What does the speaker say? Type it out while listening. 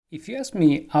If you ask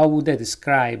me how would I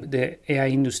describe the AI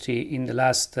industry in the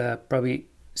last probably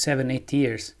 7, 8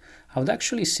 years, I would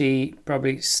actually say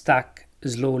probably stuck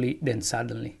slowly then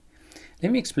suddenly.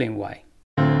 Let me explain why.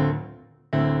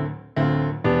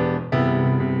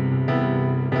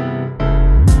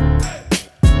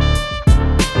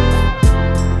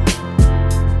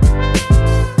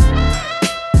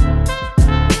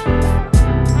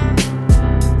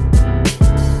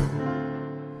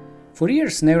 For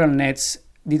years, neural nets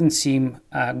didn't seem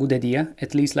a good idea,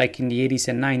 at least like in the 80s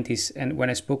and 90s. And when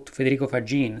I spoke to Federico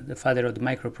Faggin, the father of the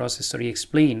microprocessor, he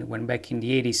explained when back in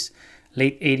the 80s,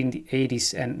 late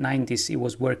 80s and 90s, he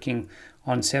was working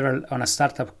on a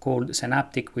startup called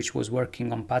Synaptic, which was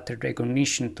working on pattern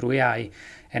recognition through AI,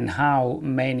 and how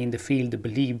many in the field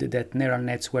believed that neural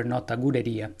nets were not a good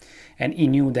idea. And he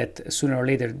knew that sooner or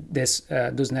later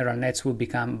those neural nets would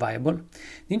become viable.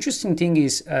 The interesting thing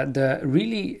is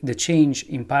the change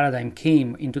in paradigm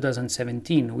came in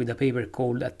 2017 with a paper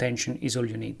called Attention is All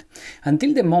You Need.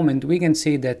 Until the moment, we can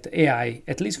say that AI,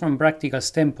 at least from a practical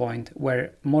standpoint, were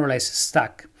more or less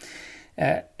stuck.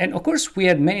 And of course, we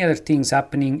had many other things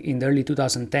happening in the early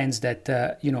 2010s that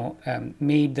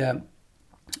made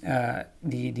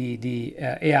the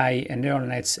AI and neural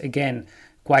nets again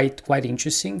quite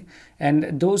interesting,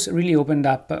 and those really opened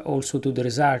up also to the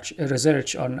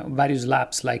research on various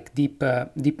labs like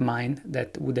DeepMind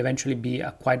that would eventually be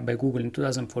acquired by Google in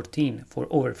 2014 for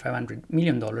over $500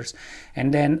 million,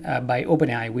 and then by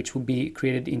OpenAI, which would be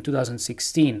created in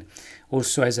 2016,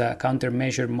 also as a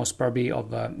countermeasure most probably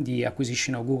of the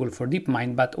acquisition of Google for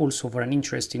DeepMind, but also for an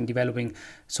interest in developing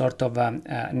sort of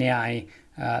an AI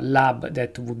lab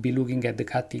that would be looking at the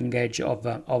cutting edge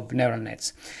of neural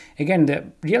nets. Again, the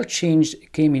real change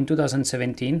came in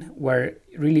 2017, where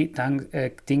really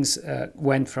things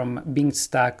went from being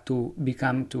stuck to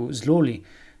slowly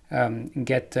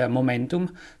get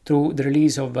momentum through the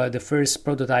release of the first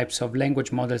prototypes of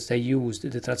language models that used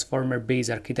the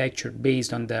transformer-based architecture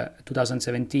based on the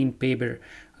 2017 paper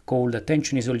called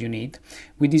Attention is All You Need.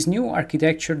 With this new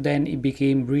architecture, then it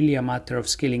became really a matter of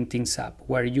scaling things up,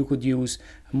 where you could use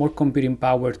more computing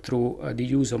power through the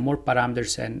use of more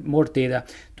parameters and more data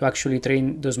to actually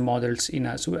train those models in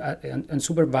a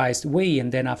unsupervised way,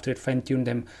 and then after fine-tune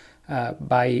them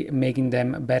by making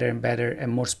them better and better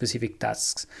and more specific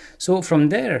tasks. So from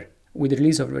there, with the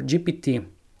release of GPT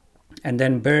and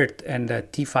then BERT and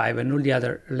T5 and all the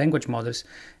other language models,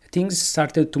 things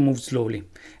started to move slowly.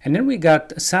 And then we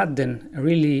got a sudden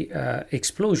really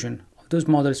explosion of those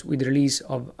models with the release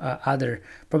of other,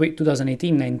 probably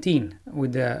 2018-19,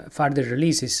 with the further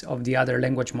releases of the other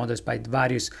language models by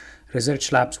various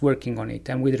research labs working on it,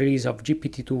 and with the release of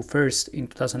GPT-2 first in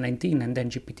 2019 and then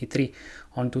GPT-3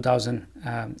 on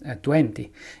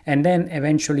 2020. And then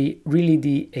eventually really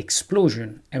the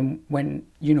explosion. And when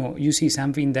you see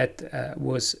something that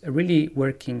was really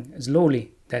working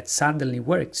slowly, that suddenly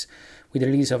works, with the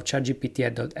release of ChatGPT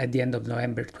at the end of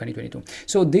November 2022.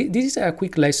 So this is a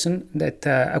quick lesson,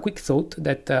 a quick thought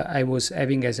that I was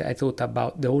having as I thought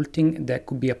about the whole thing that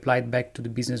could be applied back to the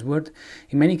business world.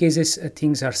 In many cases,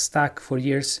 things are stuck for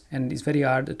years, and it's very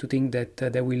hard to think that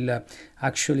they will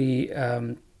actually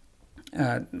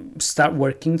start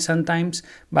working sometimes,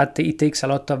 but it takes a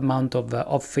lot of amount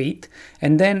of faith,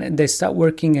 and then they start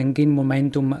working and gain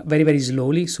momentum very, very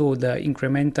slowly. So the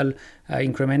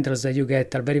incrementals that you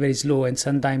get are very, very slow, and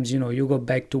sometimes you go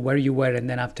back to where you were, and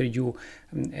then after you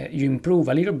improve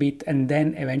a little bit, and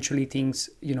then eventually things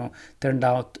turn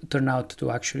out to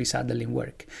actually suddenly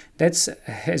work. That's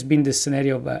has been the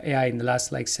scenario of AI in the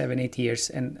last like 7-8 years,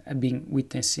 and being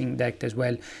witnessing that as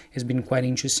well has been quite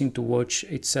interesting to watch.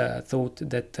 It's a thought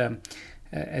that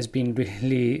has been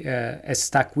really has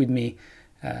stuck with me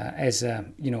as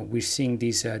we're seeing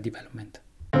this development.